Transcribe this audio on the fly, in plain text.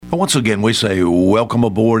And once again, we say welcome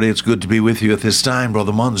aboard. It's good to be with you at this time.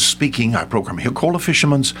 Brother Munn speaking. Our program here called A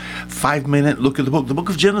Fisherman's 5-Minute Look at the book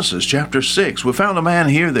of Genesis, chapter 6. We found a man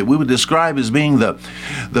here that we would describe as being the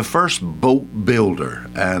first boat builder.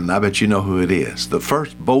 And I bet you know who it is. The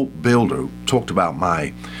first boat builder. Talked about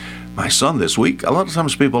my son this week. A lot of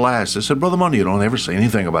times people ask, they said, Brother Munn, you don't ever say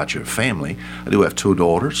anything about your family. I do have 2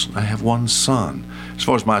 daughters. I have 1 son. As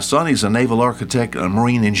far as my son, he's a naval architect and a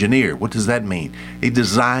marine engineer. What does that mean? He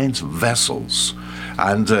designs vessels.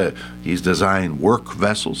 And he's designed work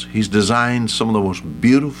vessels. He's designed some of the most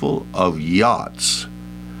beautiful of yachts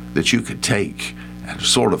that you could take. And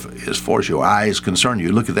sort of, as far as your eye is concerned,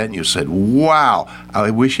 you look at that and you said, wow, I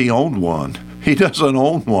wish he owned one. He doesn't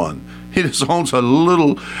own one. He just owns a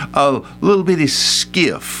little bitty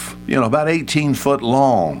skiff, about 18 foot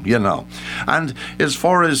long, And as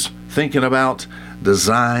far as thinking about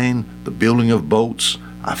design, the building of boats,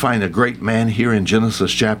 I find a great man here in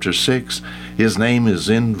Genesis chapter 6. His name is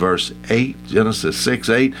in verse 8, Genesis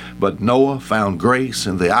 6:8. But Noah found grace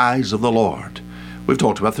in the eyes of the Lord. We've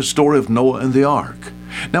talked about the story of Noah and the ark.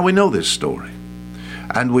 Now we know this story,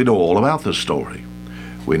 and we know all about this story.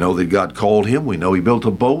 We know that God called him. We know he built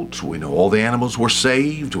a boat. We know all the animals were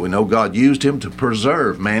saved. We know God used him to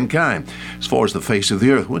preserve mankind as far as the face of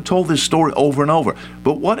the earth. We're told this story over and over.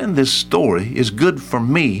 But what in this story is good for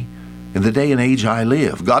me in the day and age I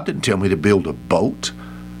live? God didn't tell me to build a boat.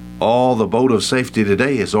 Oh, the boat of safety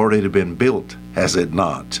today has already been built, has it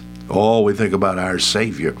not? Oh, we think about our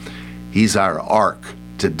Savior. He's our ark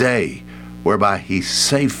today, whereby he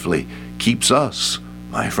safely keeps us,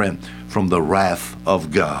 my friend, from the wrath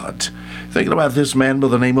of God. Thinking about this man by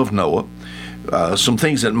the name of Noah, some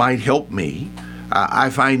things that might help me. I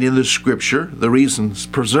find in the scripture, the reasons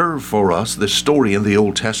preserved for us, this story in the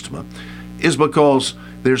Old Testament, is because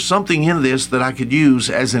there's something in this that I could use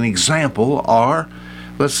as an example, or,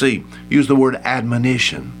 use the word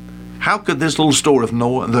admonition. How could this little story of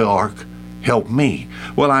Noah and the ark help me?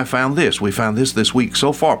 Well, we found this week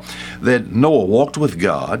so far, that Noah walked with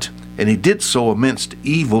God, and he did so amidst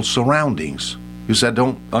evil surroundings. You said, I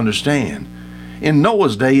don't understand. In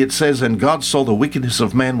Noah's day, it says, and God saw the wickedness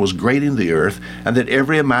of man was great in the earth, and that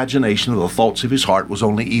every imagination of the thoughts of his heart was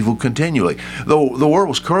only evil continually. Though the world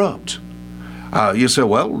was corrupt. You say,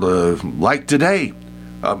 like today,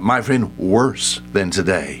 my friend, worse than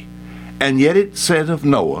today. And yet it said of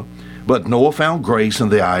Noah, but Noah found grace in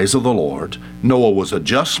the eyes of the Lord. Noah was a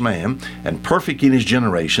just man and perfect in his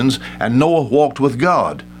generations, and Noah walked with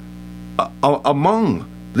God. Among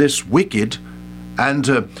this wicked, and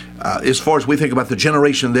as far as we think about the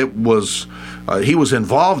generation that he was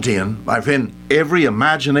involved in, my friend, every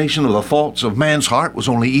imagination of the thoughts of man's heart was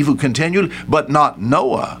only evil continually, but not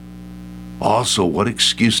Noah. Also, what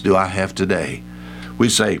excuse do I have today? We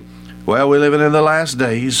say, we're living in the last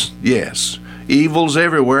days. Yes. Evil's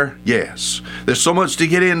everywhere. Yes. There's so much to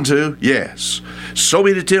get into. Yes. So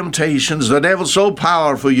many temptations. The devil's so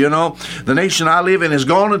powerful, The nation I live in has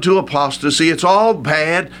gone into apostasy. It's all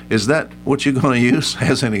bad. Is that what you're going to use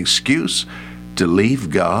as an excuse to leave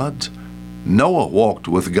God? Noah walked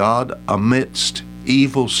with God amidst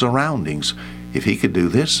evil surroundings. If he could do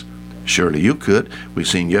this, surely you could. We've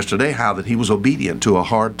seen yesterday how that he was obedient to a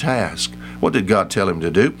hard task. What did God tell him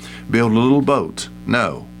to do? Build a little boat.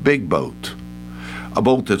 No, big boat. A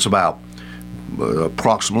boat that's about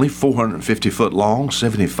approximately 450 foot long,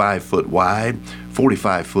 75 foot wide,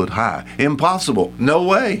 45 foot high. Impossible. No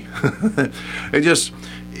way.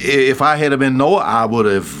 If I had been Noah, I would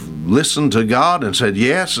have listened to God and said,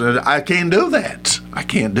 yes, I can't do that. I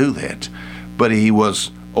can't do that. But he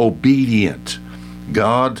was obedient.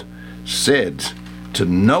 God said to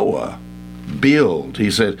Noah, build.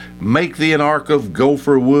 He said, make thee an ark of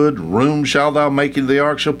gopher wood. Room shall thou make in the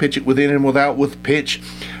ark, shall pitch it within and without with pitch.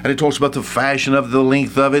 And it talks about the fashion of the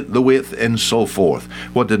length of it, the width, and so forth.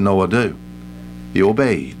 What did Noah do? He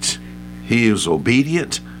obeyed. He was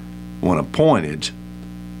obedient when appointed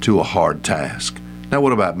to a hard task. Now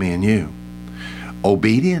what about me and you?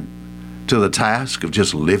 Obedient to the task of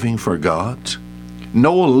just living for God?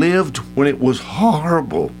 Noah lived when it was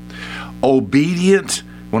horrible. Obedient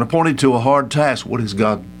when appointed to a hard task. What has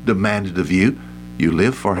God demanded of you? You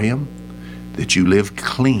live for him, that you live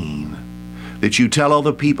clean, that you tell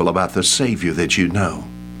other people about the Savior that you know,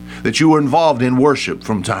 that you were involved in worship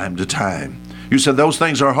from time to time. You said those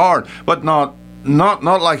things are hard, but not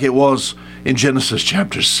like it was in Genesis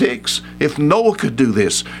chapter 6. If Noah could do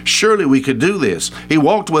this, surely we could do this. He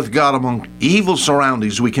walked with God among evil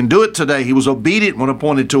surroundings. We can do it today. He was obedient when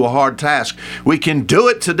appointed to a hard task. We can do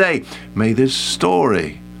it today. May this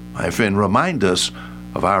story, my friend, remind us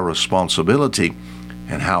of our responsibility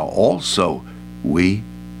and how also we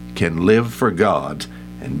can live for God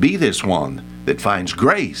and be this one that finds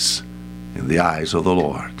grace in the eyes of the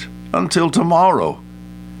Lord. Until tomorrow,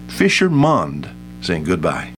 Fisher Mund saying goodbye.